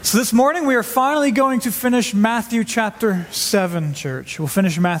So this morning we are finally going to finish Matthew chapter 7, church. We'll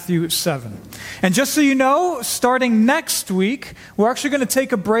finish Matthew 7. And just so you know, starting next week, we're actually going to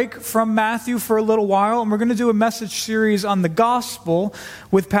take a break from Matthew for a little while, and we're going to do a message series on the gospel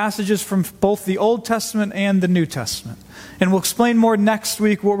with passages from both the Old Testament and the New Testament. And we'll explain more next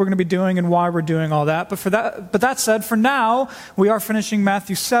week what we're going to be doing and why we're doing all that. But that said, for now, we are finishing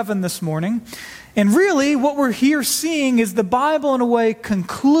Matthew 7 this morning. And really, what we're here seeing is the Bible, in a way,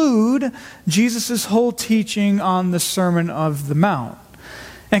 conclude Jesus' whole teaching on the Sermon of the Mount.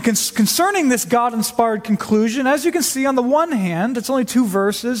 And concerning this God-inspired conclusion, as you can see, on the one hand, it's only 2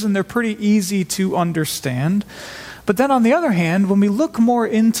 verses, and they're pretty easy to understand. But then on the other hand, when we look more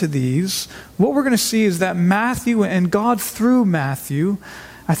into these, what we're going to see is that Matthew and God through Matthew,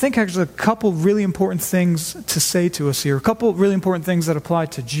 I think has a couple really important things to say to us here. A couple really important things that apply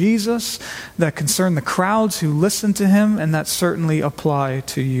to Jesus, that concern the crowds who listen to him, and that certainly apply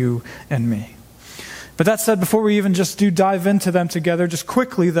to you and me. But that said, before we even just dive into them together, just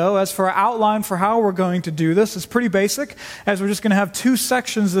quickly though, as for our outline for how we're going to do this, it's pretty basic, as we're just going to have 2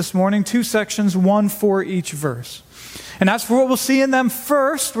 sections this morning, 2 sections, 1 for each verse. And as for what we'll see in them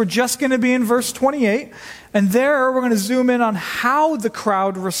first, we're just going to be in verse 28. And there we're going to zoom in on how the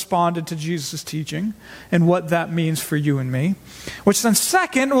crowd responded to Jesus' teaching and what that means for you and me. Which then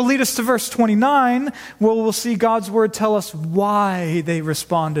second will lead us to verse 29, where we'll see God's word tell us why they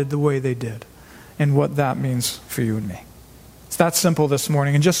responded the way they did and what that means for you and me. It's that simple this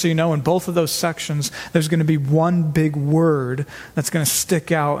morning. And just so you know, in both of those sections, there's going to be one big word that's going to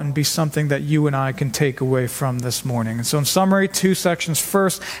stick out and be something that you and I can take away from this morning. And so in summary, 2 sections.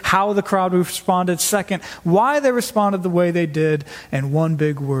 First, how the crowd responded. Second, why they responded the way they did. And one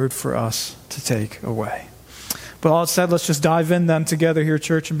big word for us to take away. But all said, let's just dive in then together here,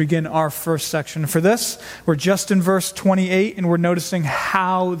 church, and begin our first section. For this, we're just in verse 28, and we're noticing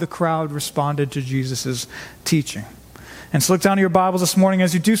how the crowd responded to Jesus' teaching. And so look down to your Bibles this morning.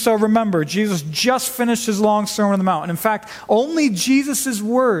 As you do so, remember, Jesus just finished his long Sermon on the Mount. And in fact, only Jesus'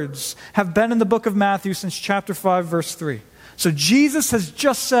 words have been in the book of Matthew since chapter 5, verse 3. So Jesus has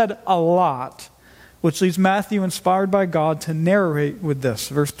just said a lot, which leaves Matthew, inspired by God, to narrate with this,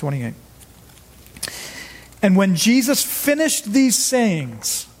 verse 28. And when Jesus finished these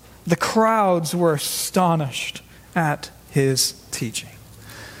sayings, the crowds were astonished at his teaching.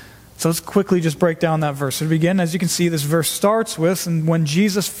 So let's quickly just break down that verse. To begin, as you can see, this verse starts with, and when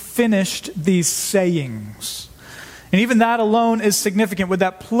Jesus finished these sayings. And even that alone is significant with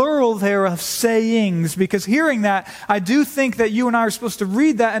that plural there of sayings, because hearing that, I do think that you and I are supposed to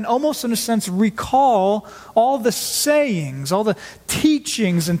read that and almost in a sense recall all the sayings, all the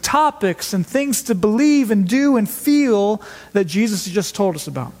teachings and topics and things to believe and do and feel that Jesus has just told us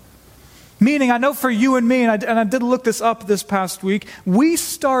about. Meaning, I know for you and me, and I did look this up this past week, we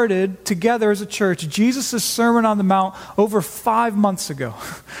started together as a church Jesus' Sermon on the Mount over 5 months ago,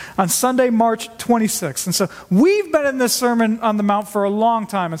 on Sunday, March 26th. And so we've been in this Sermon on the Mount for a long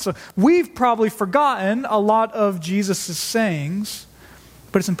time, and so we've probably forgotten a lot of Jesus' sayings,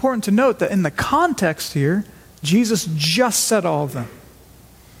 but it's important to note that in the context here, Jesus just said all of them.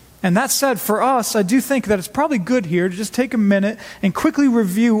 And that said, for us, I do think that it's probably good here to just take a minute and quickly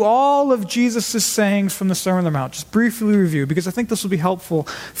review all of Jesus' sayings from the Sermon on the Mount. Just briefly review, because I think this will be helpful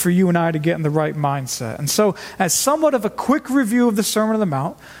for you and I to get in the right mindset. And so, as somewhat of a quick review of the Sermon on the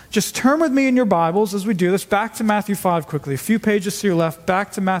Mount, just turn with me in your Bibles as we do this back to Matthew 5 quickly. A few pages to your left,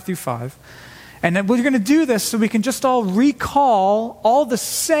 back to Matthew 5. And then we're going to do this so we can just all recall all the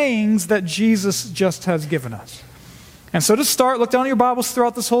sayings that Jesus just has given us. And so to start, look down at your Bibles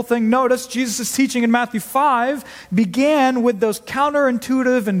throughout this whole thing. Notice Jesus' teaching in Matthew 5 began with those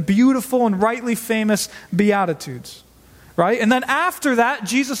counterintuitive and beautiful and rightly famous Beatitudes. Right? And then after that,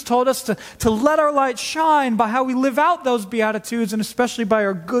 Jesus told us to let our light shine by how we live out those Beatitudes, and especially by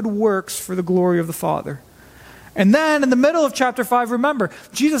our good works for the glory of the Father. And then in the middle of chapter 5, remember,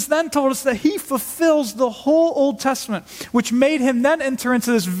 Jesus then told us that he fulfills the whole Old Testament, which made him then enter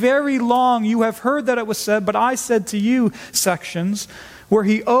into this very long, you have heard that it was said, but I said to you sections, where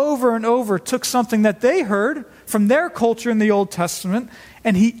he over and over took something that they heard from their culture in the Old Testament,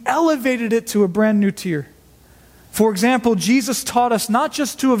 and he elevated it to a brand new tier. For example, Jesus taught us not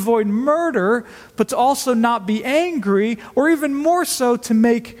just to avoid murder, but to also not be angry, or even more so, to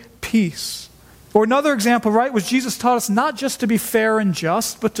make peace. Or another example, right, was Jesus taught us not just to be fair and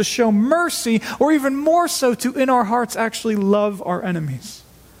just, but to show mercy, or even more so, to in our hearts actually love our enemies.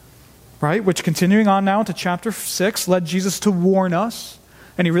 Right? Which, continuing on now to chapter 6, led Jesus to warn us,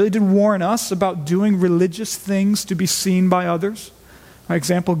 and he really did warn us about doing religious things to be seen by others. For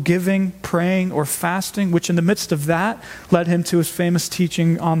example, giving, praying, or fasting, which in the midst of that led him to his famous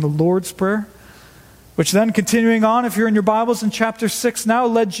teaching on the Lord's Prayer, which then, continuing on, if you're in your Bibles in chapter 6 now,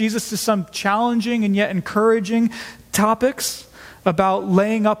 led Jesus to some challenging and yet encouraging topics about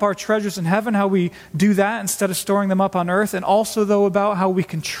laying up our treasures in heaven, how we do that instead of storing them up on earth, and also, though, about how we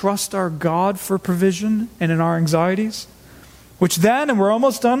can trust our God for provision and in our anxieties. Which then, and we're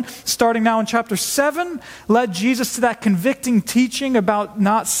almost done, starting now in chapter 7, led Jesus to that convicting teaching about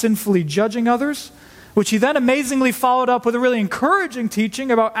not sinfully judging others, which he then amazingly followed up with a really encouraging teaching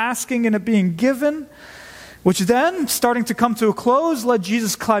about asking and it being given, which then, starting to come to a close, led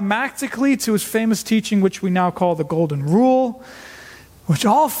Jesus climactically to his famous teaching, which we now call the Golden Rule, which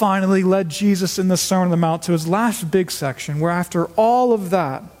all finally led Jesus in the Sermon on the Mount to his last big section, where after all of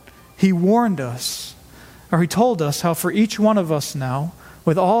that, he warned us, or he told us how for each one of us now,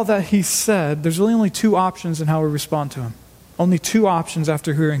 with all that he said, there's really only two options in how we respond to him. Only two options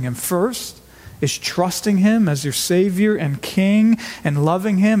after hearing him. First is trusting him as your Savior and King and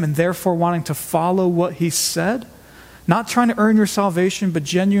loving him and therefore wanting to follow what he said. Not trying to earn your salvation, but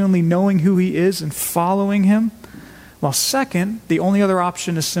genuinely knowing who he is and following him. While second, the only other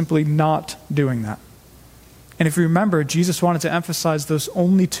option is simply not doing that. And if you remember, Jesus wanted to emphasize those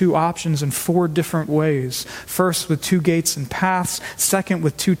only two options in 4 different ways. First, with 2 gates and paths. Second,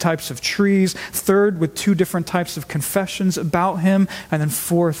 with 2 types of trees. Third, with 2 different types of confessions about him. And then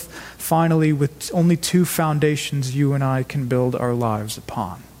fourth, finally, with only 2 foundations you and I can build our lives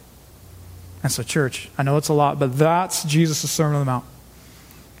upon. And so, church, I know it's a lot, but that's Jesus' Sermon on the Mount.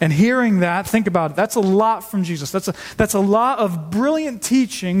 And hearing that, think about it, that's a lot from Jesus. That's a lot of brilliant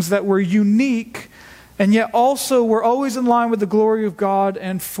teachings that were unique, and yet also we're always in line with the glory of God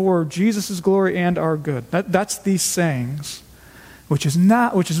and for Jesus' glory and our good. That's these sayings, which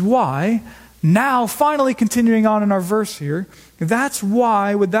is why, now finally continuing on in our verse here, that's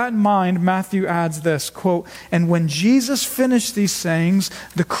why, with that in mind, Matthew adds this, quote, "And when Jesus finished these sayings,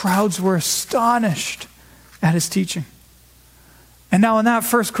 the crowds were astonished at his teaching." And now in that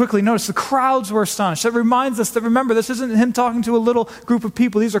first, quickly notice, the crowds were astonished. That reminds us that, remember, this isn't him talking to a little group of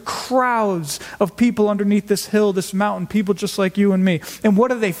people. These are crowds of people underneath this hill, this mountain, people just like you and me. And what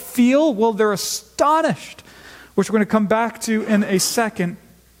do they feel? Well, they're astonished, which we're going to come back to in a second.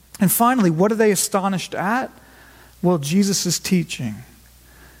 And finally, what are they astonished at? Well, Jesus' teaching.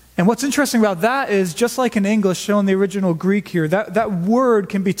 And what's interesting about that is, just like in English, shown in the original Greek here, that word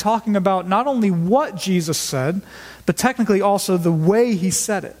can be talking about not only what Jesus said, but technically also the way he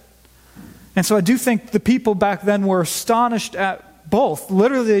said it. And so I do think the people back then were astonished at both.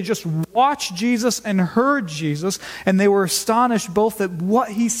 Literally, they just watched Jesus and heard Jesus, and they were astonished both at what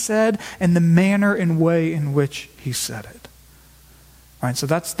he said and the manner and way in which he said it. All right, so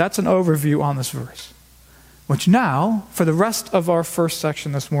that's an overview on this verse. Which now, for the rest of our first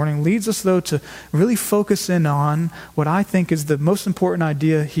section this morning, leads us, though, to really focus in on what I think is the most important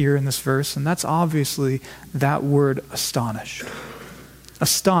idea here in this verse, and that's obviously that word astonished.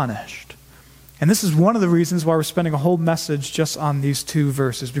 Astonished. And this is one of the reasons why we're spending a whole message just on these 2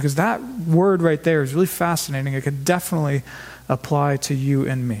 verses, because that word right there is really fascinating. It could definitely apply to you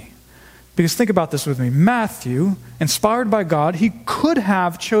and me. Because think about this with me. Matthew, inspired by God, he could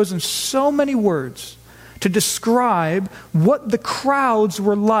have chosen so many words to describe what the crowds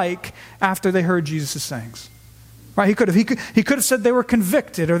were like after they heard Jesus' sayings. Right? He could have said they were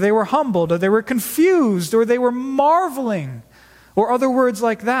convicted, or they were humbled, or they were confused, or they were marveling, or other words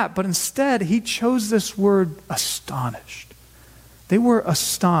like that. But instead, he chose this word astonished. They were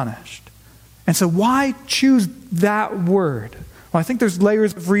astonished. And so why choose that word? Well, I think there's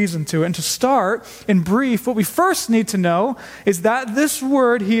layers of reason to it. And to start, in brief, what we first need to know is that this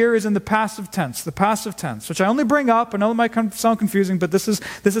word here is in the passive tense, which I only bring up. I know it might sound confusing, but this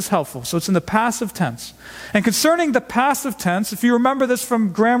is helpful. So it's in the passive tense. And concerning the passive tense, if you remember this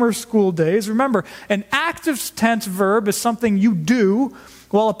from grammar school days, remember, an active tense verb is something you do,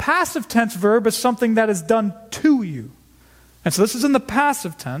 while a passive tense verb is something that is done to you. And so this is in the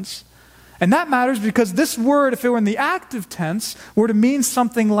passive tense. And that matters because this word, if it were in the active tense, were to mean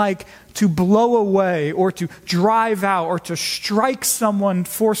something like to blow away, or to drive out, or to strike someone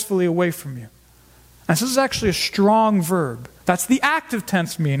forcefully away from you. And so this is actually a strong verb. That's the active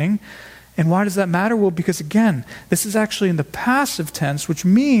tense meaning. And why does that matter? Well, because again, this is actually in the passive tense, which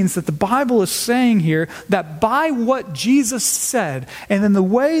means that the Bible is saying here that by what Jesus said, and in the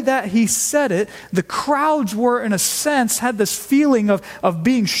way that he said it, the crowds were, in a sense, had this feeling of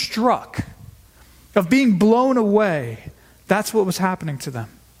being struck, of being blown away. That's what was happening to them.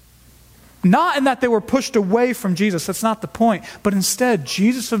 Not in that they were pushed away from Jesus, that's not the point, but instead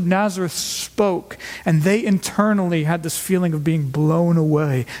Jesus of Nazareth spoke, and they internally had this feeling of being blown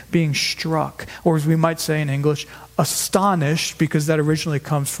away, being struck, or as we might say in English, astonished, because that originally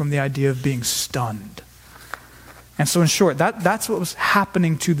comes from the idea of being stunned. And so in short, that's what was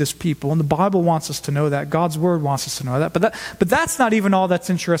happening to this people. And the Bible wants us to know that. God's word wants us to know that. But that's not even all that's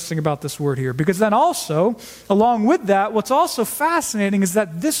interesting about this word here. Because then also, along with that, what's also fascinating is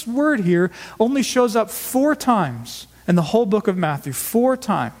that this word here only shows up 4 times in the whole book of Matthew. 4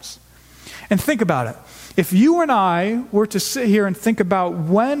 times. And think about it. If you and I were to sit here and think about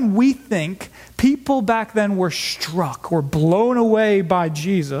when we think people back then were struck or blown away by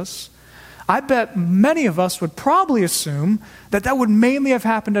Jesus, I bet many of us would probably assume that would mainly have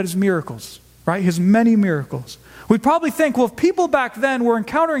happened at his miracles, right? His many miracles. We'd probably think, well, if people back then were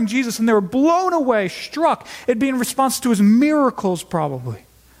encountering Jesus and they were blown away, struck, it'd be in response to his miracles probably.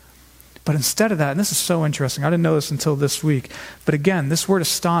 But instead of that, and this is so interesting, I didn't know this until this week, but again, this word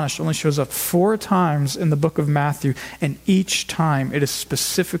astonished only shows up 4 times in the book of Matthew, and each time it is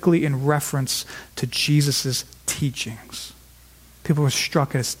specifically in reference to Jesus' teachings. People were struck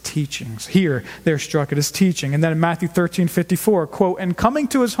at his teachings. Here, they're struck at his teaching. And then in Matthew 13:54, quote, "And coming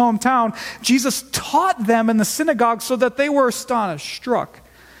to his hometown, Jesus taught them in the synagogue so that they were astonished," struck.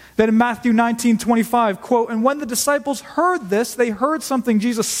 Then in Matthew 19:25, quote, "And when the disciples heard this," they heard something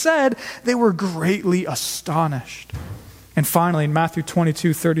Jesus said, "they were greatly astonished." And finally, in Matthew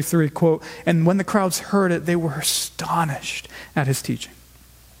 22:33, quote, "And when the crowds heard it, they were astonished at his teaching."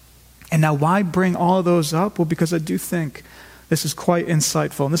 And now why bring all of those up? Well, because I do think this is quite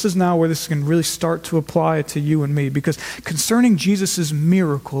insightful. And this is now where this can really start to apply to you and me. Because concerning Jesus'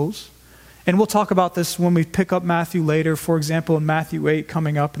 miracles, and we'll talk about this when we pick up Matthew later, for example, in Matthew 8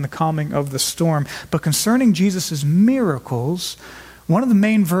 coming up in the calming of the storm. But concerning Jesus' miracles, one of the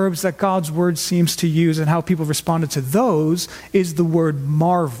main verbs that God's word seems to use and how people responded to those is the word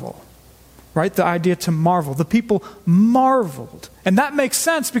marvel. Right? The idea to marvel. The people marveled. And that makes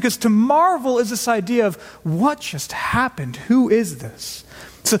sense because to marvel is this idea of what just happened? Who is this?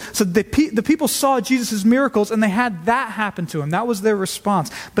 So the people saw Jesus' miracles and they had that happen to them. That was their response.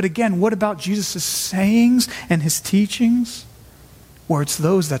 But again, what about Jesus' sayings and his teachings? Where it's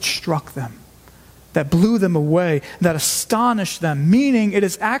those that struck them, that blew them away, that astonished them, meaning it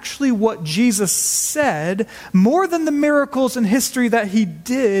is actually what Jesus said more than the miracles in history that he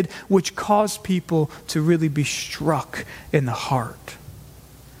did, which caused people to really be struck in the heart.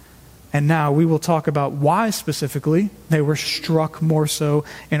 And now we will talk about why specifically they were struck more so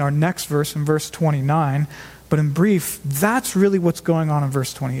in our next verse, in verse 29. But in brief, that's really what's going on in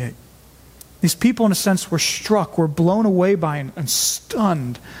verse 28. These people, in a sense, were struck, were blown away by and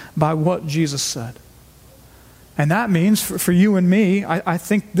stunned by what Jesus said. And that means for you and me, I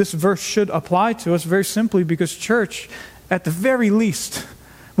think this verse should apply to us very simply because, church, at the very least,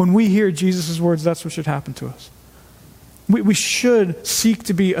 when we hear Jesus' words, that's what should happen to us. We should seek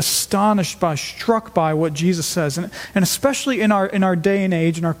to be astonished by, struck by what Jesus says. And especially in our day and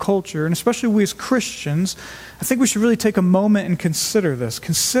age, in our culture, and especially we as Christians, I think we should really take a moment and consider this.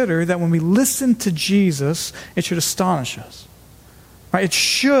 Consider that when we listen to Jesus, it should astonish us. Right? It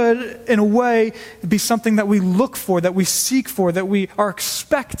should, in a way, be something that we look for, that we seek for, that we are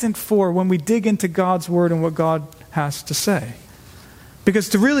expectant for when we dig into God's word and what God has to say. Because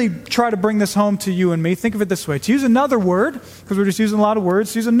to really try to bring this home to you and me, think of it this way. To use another word, because we're just using a lot of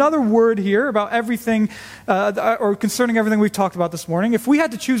words, to use another word here about everything, or concerning everything we've talked about this morning. If we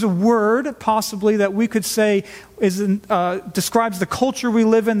had to choose a word, possibly, that we could say describes the culture we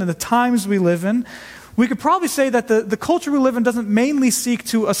live in and the times we live in, we could probably say that the culture we live in doesn't mainly seek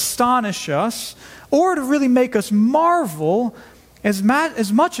to astonish us or to really make us marvel as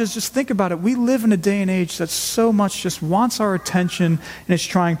much as just think about it. We live in a day and age that so much just wants our attention and is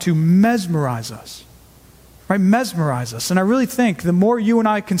trying to mesmerize us. Right? Mesmerize us. And I really think the more you and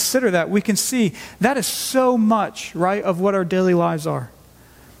I consider that, we can see that is so much, right, of what our daily lives are.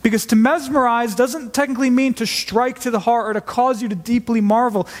 Because to mesmerize doesn't technically mean to strike to the heart or to cause you to deeply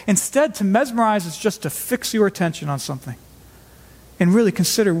marvel. Instead, to mesmerize is just to fix your attention on something. And really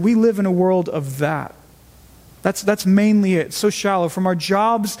consider, we live in a world of that. That's mainly it. So shallow. From our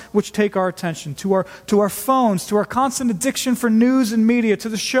jobs, which take our attention, to our phones, to our constant addiction for news and media, to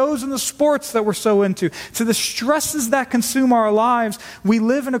the shows and the sports that we're so into, to the stresses that consume our lives, we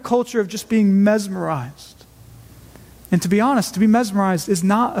live in a culture of just being mesmerized. And to be honest, to be mesmerized is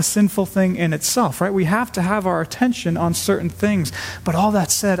not a sinful thing in itself, right? We have to have our attention on certain things. But all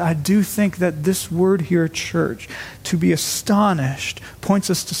that said, I do think that this word here, church, to be astonished, points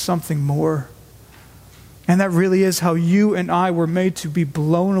us to something more. And that really is how you and I were made to be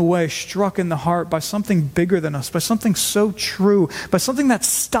blown away, struck in the heart by something bigger than us, by something so true, by something that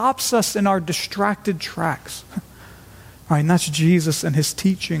stops us in our distracted tracks. All right, and that's Jesus and his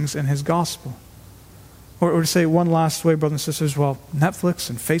teachings and his gospel. Or to say it one last way, brothers and sisters, well,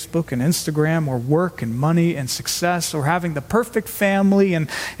 Netflix and Facebook and Instagram or work and money and success or having the perfect family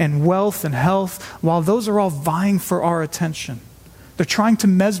and wealth and health, while those are all vying for our attention, they're trying to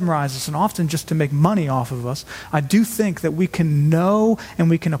mesmerize us and often just to make money off of us. I do think that we can know and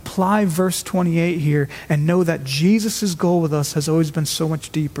we can apply verse 28 here and know that Jesus' goal with us has always been so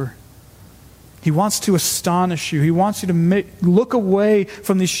much deeper. He wants to astonish you. He wants you to look away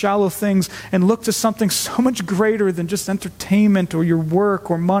from these shallow things and look to something so much greater than just entertainment or your work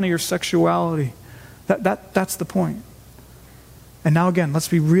or money or sexuality. That's the point. And now again, let's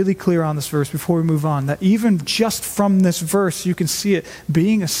be really clear on this verse before we move on, that even just from this verse, you can see it,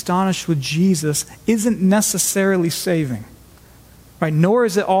 being astonished with Jesus isn't necessarily saving. Right? Nor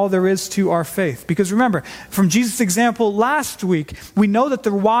is it all there is to our faith. Because remember, from Jesus' example last week, we know that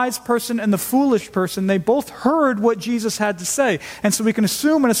the wise person and the foolish person, they both heard what Jesus had to say. And so we can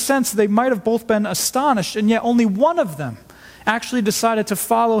assume in a sense they might have both been astonished, and yet only one of them actually decided to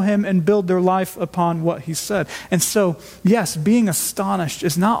follow him and build their life upon what he said. And so, yes, being astonished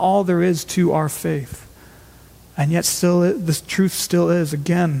is not all there is to our faith. And yet still, the truth still is,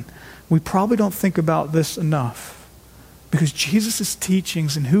 again, we probably don't think about this enough. Because Jesus'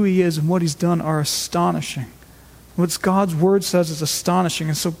 teachings and who he is and what he's done are astonishing. What God's word says is astonishing.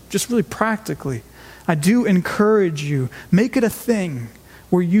 And so just really practically, I do encourage you, make it a thing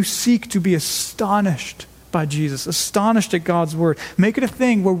where you seek to be astonished by Jesus, astonished at God's word. Make it a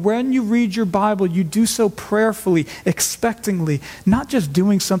thing where when you read your Bible, you do so prayerfully, expectingly, not just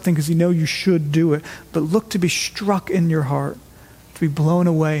doing something because you know you should do it, but look to be struck in your heart, to be blown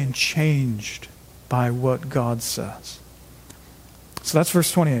away and changed by what God says. So that's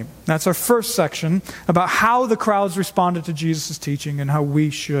verse 28. That's our first section about how the crowds responded to Jesus' teaching and how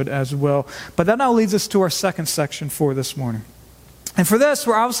we should as well. But that now leads us to our second section for this morning. And for this,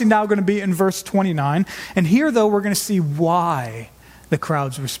 we're obviously now going to be in verse 29. And here, though, we're going to see why the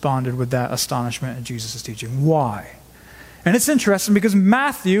crowds responded with that astonishment at Jesus' teaching. Why? And it's interesting because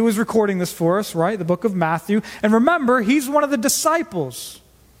Matthew is recording this for us, right? The book of Matthew. And remember, he's one of the disciples.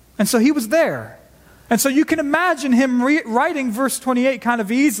 And so he was there. And so you can imagine him writing verse 28 kind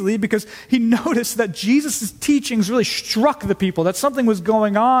of easily because he noticed that Jesus' teachings really struck the people, that something was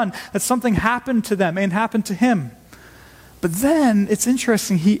going on, that something happened to them and happened to him. But then, it's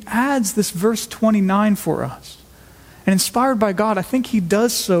interesting, he adds this verse 29 for us. And inspired by God, I think he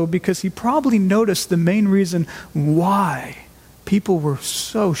does so because he probably noticed the main reason why people were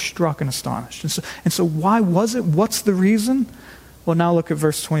so struck and astonished. And so why was it? What's the reason? Well, now look at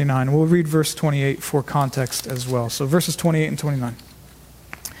verse 29. We'll read verse 28 for context as well. So verses 28 and 29.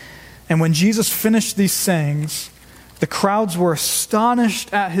 And when Jesus finished these sayings, the crowds were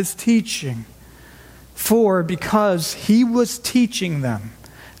astonished at his teaching, because he was teaching them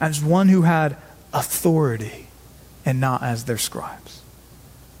as one who had authority and not as their scribes.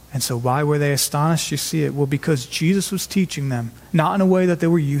 And so why were they astonished? You see it. Well, because Jesus was teaching them, not in a way that they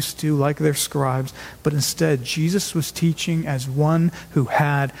were used to, like their scribes, but instead, Jesus was teaching as one who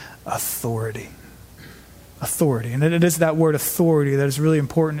had authority. Authority. And it is that word authority that is really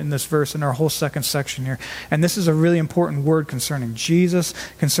important in this verse, in our whole second section here. And this is a really important word concerning Jesus,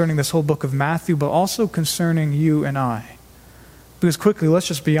 concerning this whole book of Matthew, but also concerning you and I. Because quickly, let's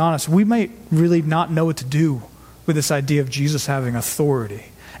just be honest, we might really not know what to do with this idea of Jesus having authority.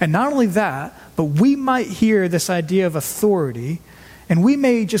 And not only that, but we might hear this idea of authority, and we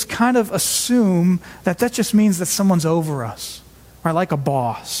may just kind of assume that just means that someone's over us, right? Like a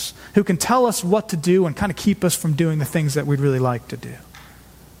boss who can tell us what to do and kind of keep us from doing the things that we'd really like to do.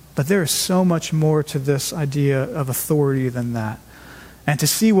 But there is so much more to this idea of authority than that. And to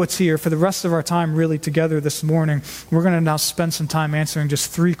see what's here, for the rest of our time really together this morning, we're going to now spend some time answering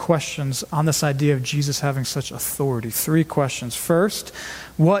just 3 questions on this idea of Jesus having such authority. 3 questions. First,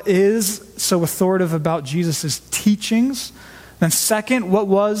 what is so authoritative about Jesus' teachings? Then second, what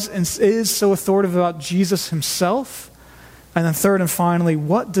was and is so authoritative about Jesus himself? And then third and finally,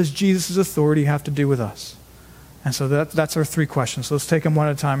 what does Jesus' authority have to do with us? And so that's our 3 questions. So let's take them one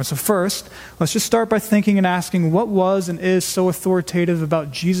at a time. And so first, let's just start by thinking and asking what was and is so authoritative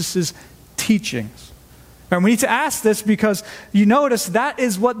about Jesus' teachings. And we need to ask this because you notice that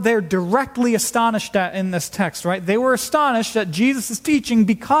is what they're directly astonished at in this text, right? They were astonished at Jesus' teaching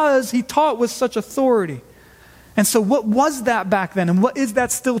because he taught with such authority. And so what was that back then, and what is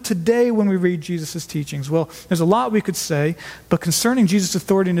that still today when we read Jesus' teachings? Well, there's a lot we could say, but concerning Jesus'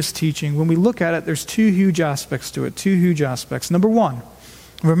 authority in his teaching, when we look at it, there's two huge aspects to it, two huge aspects. Number one,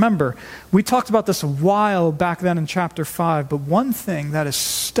 remember, we talked about this a while back then in chapter 5, but one thing that is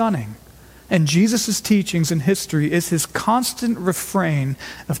stunning in Jesus' teachings and history is his constant refrain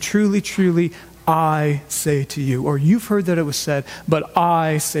of truly, truly, I say to you. Or you've heard that it was said, but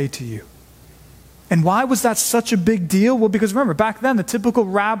I say to you. And why was that such a big deal? Well, because remember, back then, the typical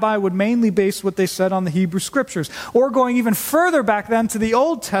rabbi would mainly base what they said on the Hebrew Scriptures. Or going even further back then to the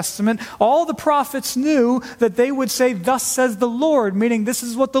Old Testament, all the prophets knew that they would say, thus says the Lord, meaning this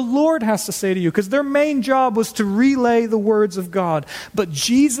is what the Lord has to say to you, because their main job was to relay the words of God. But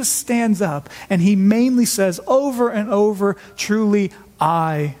Jesus stands up and he mainly says over and over, truly,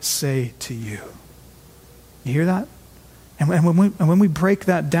 I say to you. You hear that? And when we break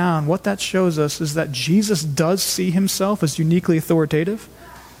that down, what that shows us is that Jesus does see himself as uniquely authoritative,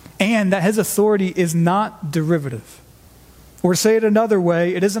 and that his authority is not derivative. Or to say it another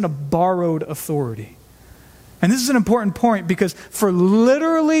way, it isn't a borrowed authority. And this is an important point because for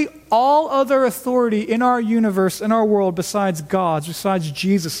literally all other authority in our universe, in our world, besides God's, besides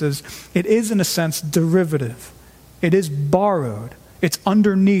Jesus's, it is in a sense derivative. It is borrowed. It's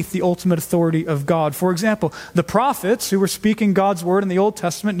underneath the ultimate authority of God. For example, the prophets who were speaking God's word in the Old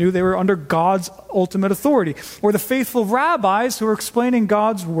Testament knew they were under God's ultimate authority. Or the faithful rabbis who were explaining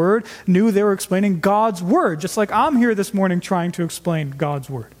God's word knew they were explaining God's word, just like I'm here this morning trying to explain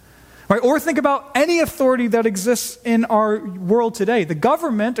God's word. Right? Or think about any authority that exists in our world today. The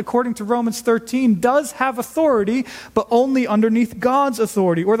government, according to Romans 13, does have authority, but only underneath God's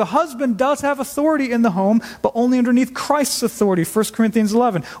authority. Or the husband does have authority in the home, but only underneath Christ's authority, 1 Corinthians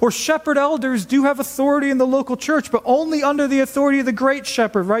 11. Or shepherd elders do have authority in the local church, but only under the authority of the great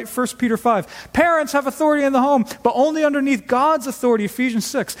shepherd, right? 1 Peter 5. Parents have authority in the home, but only underneath God's authority, Ephesians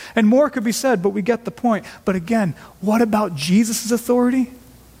 6. And more could be said, but we get the point. But again, what about Jesus' authority?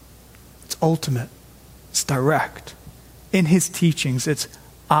 It's ultimate. It's direct. In his teachings, it's,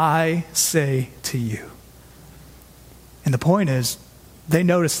 I say to you. And the point is, they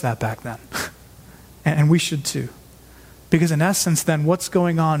noticed that back then. And we should too. Because in essence, then, what's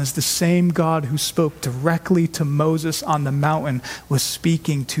going on is the same God who spoke directly to Moses on the mountain was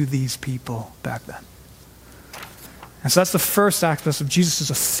speaking to these people back then. And so that's the first aspect of Jesus'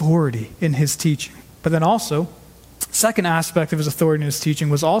 authority in his teaching. But then also, second aspect of his authority in his teaching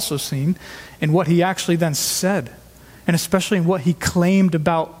was also seen in what he actually then said, and especially in what he claimed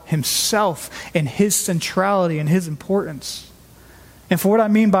about himself and his centrality and his importance. And for what I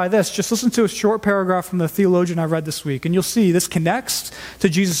mean by this, just listen to a short paragraph from the theologian I read this week, and you'll see this connects to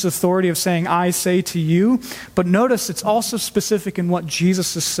Jesus' authority of saying, I say to you, but notice it's also specific in what Jesus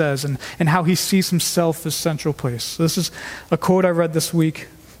says and how he sees himself as central place. So this is a quote I read this week.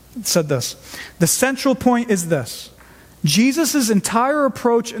 It said this: the central point is this. Jesus' entire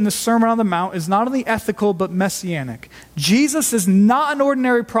approach in the Sermon on the Mount is not only ethical but messianic. Jesus is not an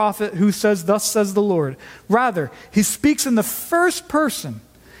ordinary prophet who says, thus says the Lord. Rather, he speaks in the first person,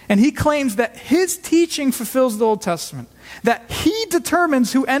 and he claims that his teaching fulfills the Old Testament, that he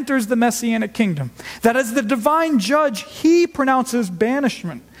determines who enters the messianic kingdom, that as the divine judge, he pronounces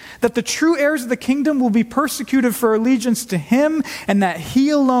banishment, that the true heirs of the kingdom will be persecuted for allegiance to him, and that he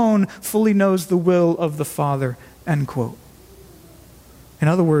alone fully knows the will of the Father. End quote. In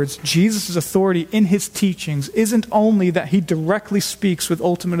other words, Jesus' authority in his teachings isn't only that he directly speaks with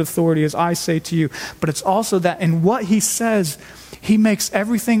ultimate authority, as I say to you, but it's also that in what he says, he makes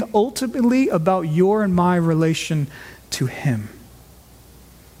everything ultimately about your and my relation to him.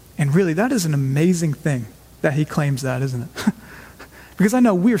 And really, that is an amazing thing that he claims that, isn't it? Because I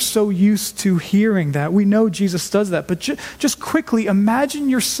know we are so used to hearing that. We know Jesus does that. But just quickly, imagine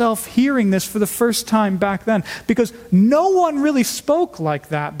yourself hearing this for the first time back then. Because no one really spoke like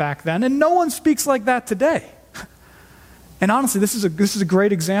that back then, and no one speaks like that today. And honestly, this is a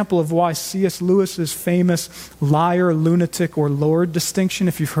great example of why C.S. Lewis's famous liar, lunatic, or Lord distinction,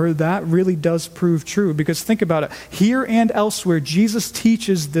 if you've heard that, really does prove true. Because think about it. Here and elsewhere, Jesus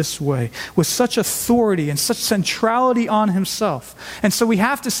teaches this way with such authority and such centrality on himself. And so we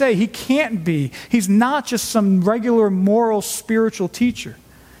have to say he's not just some regular moral, spiritual teacher.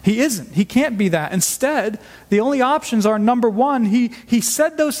 He isn't. He can't be that. Instead, the only options are, number one, he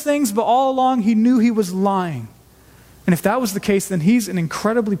said those things, but all along he knew he was lying. And if that was the case, then he's an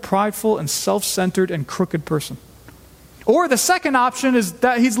incredibly prideful and self-centered and crooked person. Or the second option is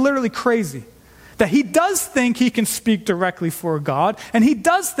that he's literally crazy. That he does think he can speak directly for God, and he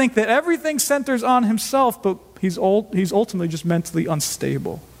does think that everything centers on himself, but he's ultimately just mentally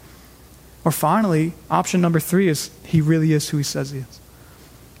unstable. Or finally, option number 3 is he really is who he says he is.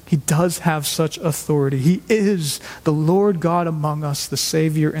 He does have such authority. He is the Lord God among us, the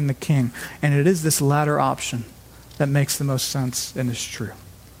Savior and the King. And it is this latter option that makes the most sense and is true.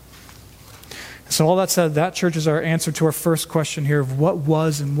 So all that said, that, church, is our answer to our first question here of what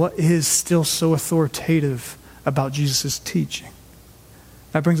was and what is still so authoritative about Jesus' teaching.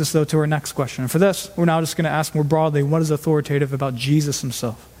 That brings us, though, to our next question. And for this, we're now just going to ask more broadly, what is authoritative about Jesus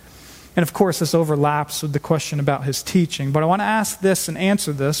himself? And of course, this overlaps with the question about his teaching. But I want to ask this and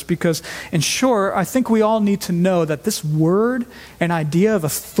answer this because, in short, I think we all need to know that this word and idea of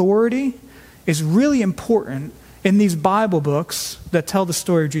authority is really important in these Bible books that tell the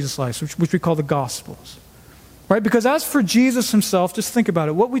story of Jesus' life, which we call the Gospels. Right? Because as for Jesus himself, just think about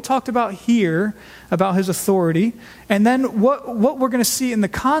it. What we talked about here, about his authority, and then what we're going to see in the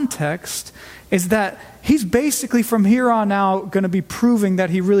context is that he's basically from here on out going to be proving that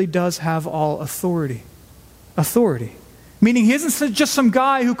he really does have all authority. Authority. Meaning he isn't just some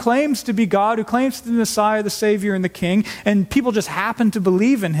guy who claims to be God, who claims to be the Messiah, the Savior, and the King, and people just happen to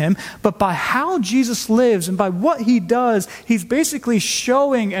believe in him. But by how Jesus lives and by what he does, he's basically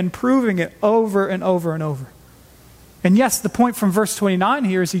showing and proving it over and over and over. And yes, the point from verse 29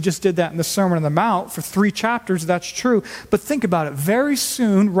 here is he just did that in the Sermon on the Mount for 3 chapters. That's true. But think about it. Very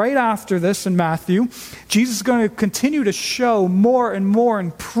soon, right after this in Matthew, Jesus is going to continue to show more and more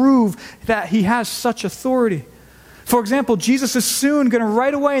and prove that he has such authority. For example, Jesus is soon going to,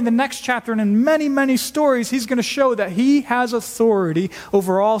 right away in the next chapter and in many, many stories, he's going to show that he has authority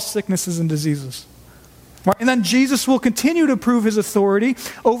over all sicknesses and diseases. Right? And then Jesus will continue to prove his authority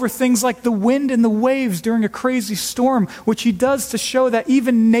over things like the wind and the waves during a crazy storm, which he does to show that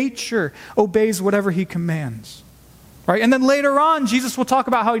even nature obeys whatever he commands. Right? And then later on, Jesus will talk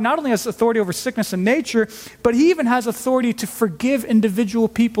about how he not only has authority over sickness and nature, but he even has authority to forgive individual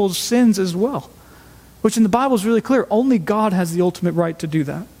people's sins as well. Which in the Bible is really clear. Only God has the ultimate right to do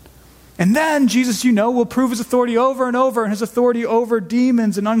that. And then Jesus, will prove his authority over and over, and his authority over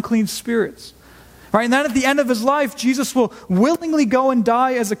demons and unclean spirits. Right? And then at the end of his life, Jesus will willingly go and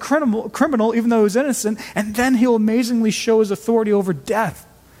die as a criminal, even though he was innocent, and then he'll amazingly show his authority over death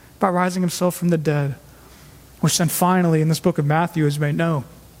by rising himself from the dead. Which then finally, in this book of Matthew, is made known.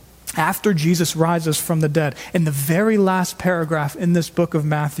 After Jesus rises from the dead, in the very last paragraph in this book of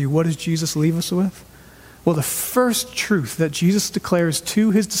Matthew, what does Jesus leave us with? Well, the first truth that Jesus declares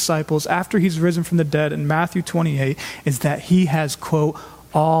to his disciples after he's risen from the dead in Matthew 28 is that he has, quote,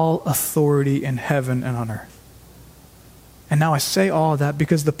 all authority in heaven and on earth. And now I say all of that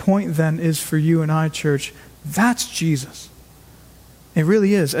because the point then is for you and I, church, that's Jesus. It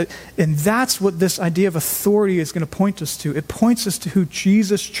really is. And that's what this idea of authority is going to point us to. It points us to who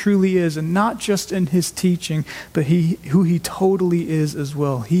Jesus truly is, and not just in his teaching, but who he totally is as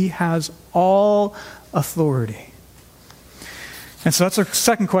well. He has all authority. And so that's our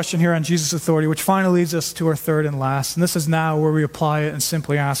second question here on Jesus' authority, which finally leads us to our third and last. And this is now where we apply it and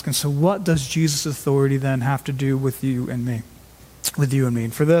simply ask, and so what does Jesus' authority then have to do with you and me? With you and me.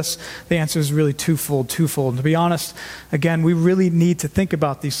 And for this, the answer is really twofold. And to be honest, again, we really need to think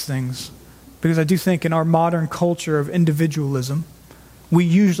about these things because I do think in our modern culture of individualism, we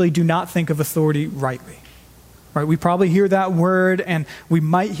usually do not think of authority rightly. Right? We probably hear that word and we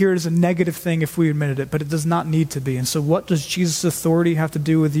might hear it as a negative thing if we admitted it, but it does not need to be. And so what does Jesus' authority have to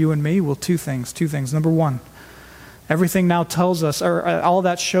do with you and me? Well, two things. Number one, everything now tells us, or all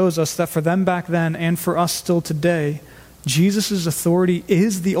that shows us that for them back then and for us still today, Jesus' authority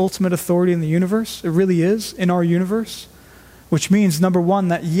is the ultimate authority in the universe. It really is in our universe. Which means, number one,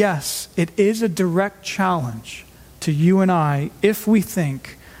 that yes, it is a direct challenge to you and I if we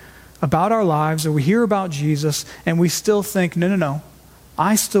think about our lives or we hear about Jesus and we still think, no,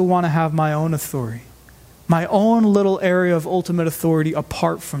 I still want to have my own authority. My own little area of ultimate authority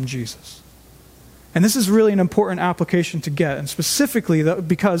apart from Jesus. And this is really an important application to get. And specifically,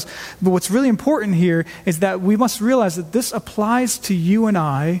 because what's really important here is that we must realize that this applies to you and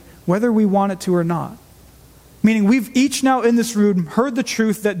I, whether we want it to or not. Meaning we've each now in this room heard the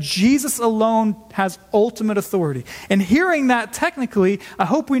truth that Jesus alone has ultimate authority. And hearing that technically, I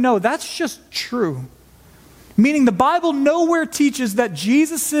hope we know that's just true. Meaning the Bible nowhere teaches that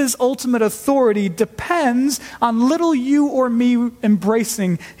Jesus' ultimate authority depends on little you or me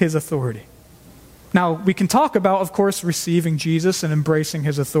embracing his authority. Now, we can talk about, of course, receiving Jesus and embracing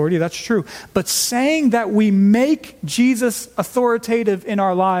his authority. That's true. But saying that we make Jesus authoritative in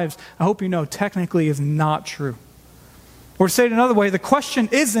our lives, I hope you know, technically is not true. Or to say it another way, the question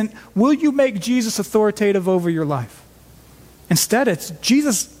isn't, will you make Jesus authoritative over your life? Instead, it's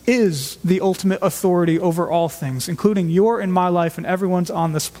Jesus is the ultimate authority over all things, including your and my life and everyone's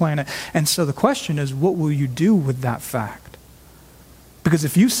on this planet. And so the question is, what will you do with that fact? Because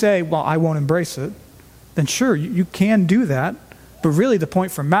if you say, well, I won't embrace it, then sure, you can do that. But really the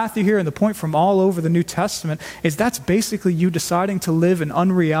point from Matthew here and the point from all over the New Testament is that's basically you deciding to live in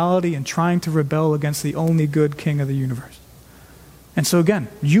unreality and trying to rebel against the only good King of the universe. And so again,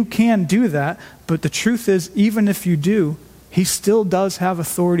 you can do that, but the truth is, even if you do, he still does have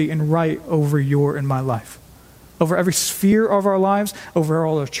authority and right over your and my life, over every sphere of our lives, over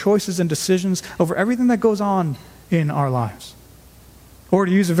all our choices and decisions, over everything that goes on in our lives. Or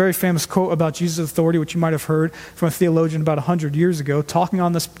to use a very famous quote about Jesus' authority, which you might have heard from a theologian about 100 years ago, talking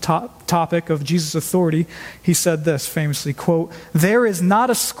on this topic of Jesus' authority, he said this famously, quote, "There is not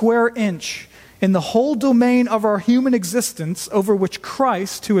a square inch in the whole domain of our human existence over which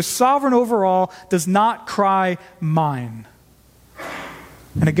Christ, who is sovereign over all, does not cry, mine."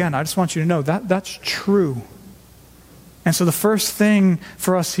 And again, I just want you to know that that's true. And so the first thing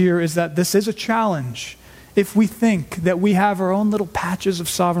for us here is that this is a challenge if we think that we have our own little patches of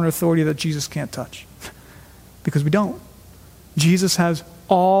sovereign authority that Jesus can't touch. Because we don't. Jesus has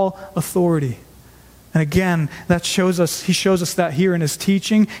all authority. And again, he shows us that here in his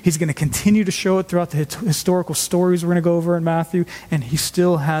teaching. He's going to continue to show it throughout the historical stories we're going to go over in Matthew. And he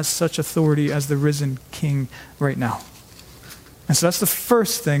still has such authority as the risen King right now. And so that's the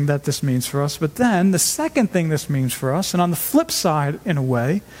first thing that this means for us. But then the second thing this means for us, and on the flip side in a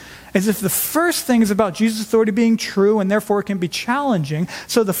way, is if the first thing is about Jesus' authority being true and therefore it can be challenging,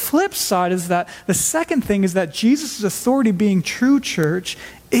 so the flip side is that the second thing is that Jesus' authority being true, church,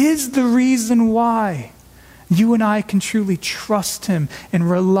 is the reason why you and I can truly trust him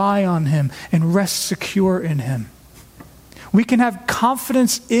and rely on him and rest secure in him. We can have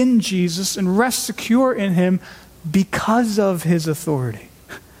confidence in Jesus and rest secure in him because of his authority.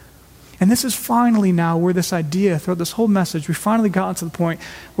 And this is finally now where this idea, throughout this whole message, we finally gotten to the point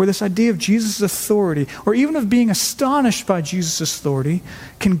where this idea of Jesus' authority, or even of being astonished by Jesus' authority,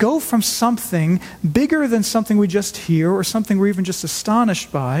 can go from something bigger than something we just hear or something we're even just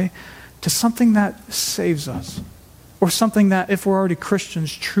astonished by to something that saves us, or something that, if we're already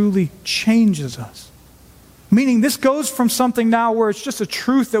Christians, truly changes us. Meaning this goes from something now where it's just a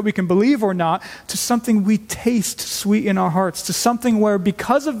truth that we can believe or not, to something we taste sweet in our hearts, to something where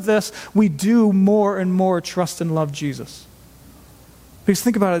because of this, we do more and more trust and love Jesus. Because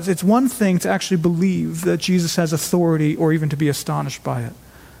think about it, it's one thing to actually believe that Jesus has authority or even to be astonished by it.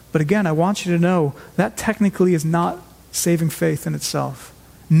 But again, I want you to know that technically is not saving faith in itself,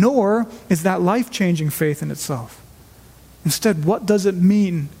 nor is that life-changing faith in itself. Instead, what does it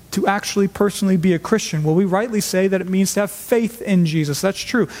mean to actually personally be a Christian? Well, we rightly say that it means to have faith in Jesus. That's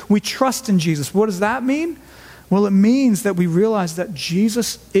true. We trust in Jesus. What does that mean? Well, it means that we realize that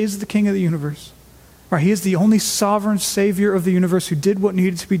Jesus is the King of the universe. Right? He is the only sovereign Savior of the universe who did what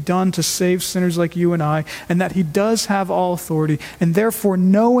needed to be done to save sinners like you and I, and that he does have all authority. And therefore,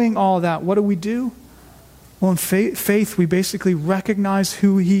 knowing all that, what do? Well, in faith, we basically recognize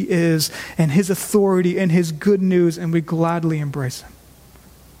who he is and his authority and his good news, and we gladly embrace him.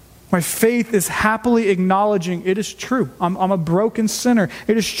 My faith is happily acknowledging it is true. I'm a broken sinner.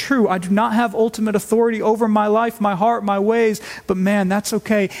 It is true. I do not have ultimate authority over my life, my heart, my ways, but man, that's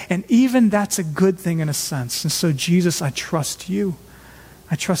okay. And even that's a good thing in a sense. And so Jesus, I trust you.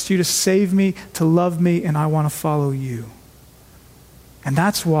 I trust you to save me, to love me, and I want to follow you. And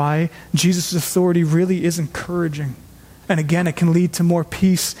that's why Jesus' authority really is encouraging. And again, it can lead to more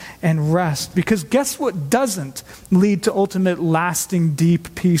peace and rest. Because guess what doesn't lead to ultimate, lasting,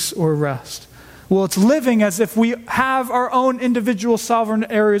 deep peace or rest? Well, it's living as if we have our own individual sovereign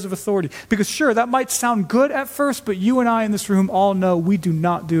areas of authority. Because sure, that might sound good at first, but you and I in this room all know we do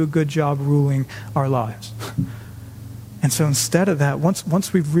not do a good job ruling our lives. And so instead of that,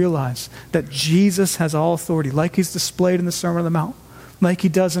 once we've realized that Jesus has all authority, like he's displayed in the Sermon on the Mount, like he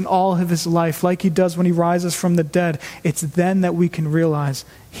does in all of his life, like he does when he rises from the dead, it's then that we can realize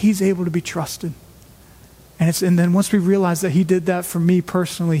he's able to be trusted. And then once we realize that he did that for me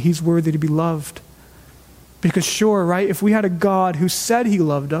personally, he's worthy to be loved. Because sure, right, if we had a God who said he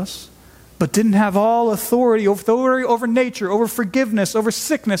loved us, but didn't have all authority over nature, over forgiveness, over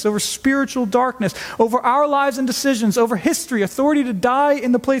sickness, over spiritual darkness, over our lives and decisions, over history, authority to die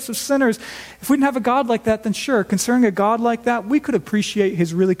in the place of sinners. If we didn't have a God like that, then sure, concerning a God like that, we could appreciate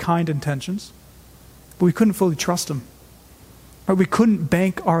his really kind intentions, but we couldn't fully trust him. Or we couldn't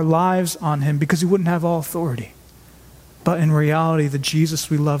bank our lives on him because he wouldn't have all authority. But in reality, the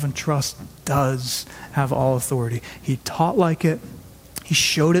Jesus we love and trust does have all authority. He taught like it. He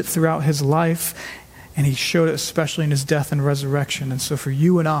showed it throughout his life. And he showed it especially in his death and resurrection. And so for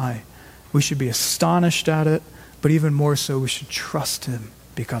you and I, we should be astonished at it, but even more so, we should trust him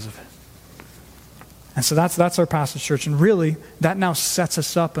because of it. And so that's our passage, church. And really, that now sets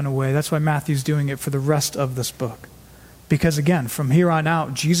us up in a way. That's why Matthew's doing it for the rest of this book. Because again, from here on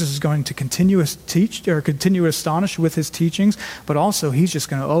out, Jesus is going to continue to astonish with his teachings, but also he's just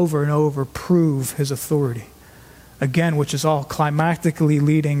going to over and over prove his authority. Again, which is all climactically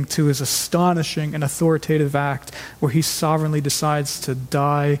leading to his astonishing and authoritative act where he sovereignly decides to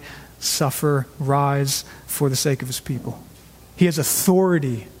die, suffer, rise for the sake of his people. He has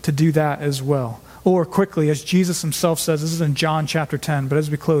authority to do that as well. Or quickly, as Jesus himself says, this is in John chapter 10, but as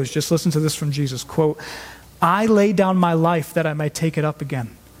we close, just listen to this from Jesus. Quote, "I lay down my life that I may take it up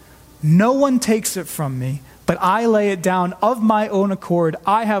again. No one takes it from me, but I lay it down of my own accord.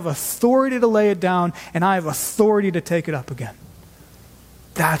 I have authority to lay it down, and I have authority to take it up again."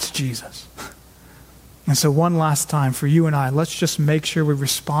 That's Jesus. And so one last time for you and I, let's just make sure we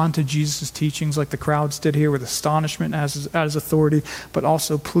respond to Jesus' teachings like the crowds did here with astonishment at his authority, but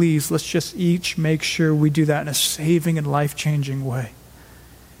also please, let's just each make sure we do that in a saving and life-changing way.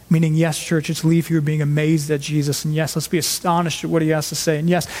 Meaning, yes, church, let's leave here being amazed at Jesus, and yes, let's be astonished at what he has to say, and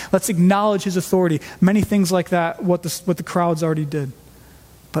yes, let's acknowledge his authority. Many things like that, what the crowds already did.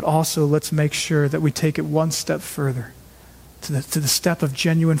 But also, let's make sure that we take it one step further, to the step of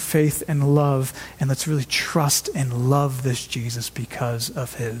genuine faith and love, and let's really trust and love this Jesus because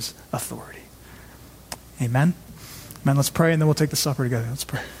of his authority. Amen? Amen. Let's pray, and then we'll take the supper together. Let's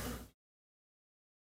pray.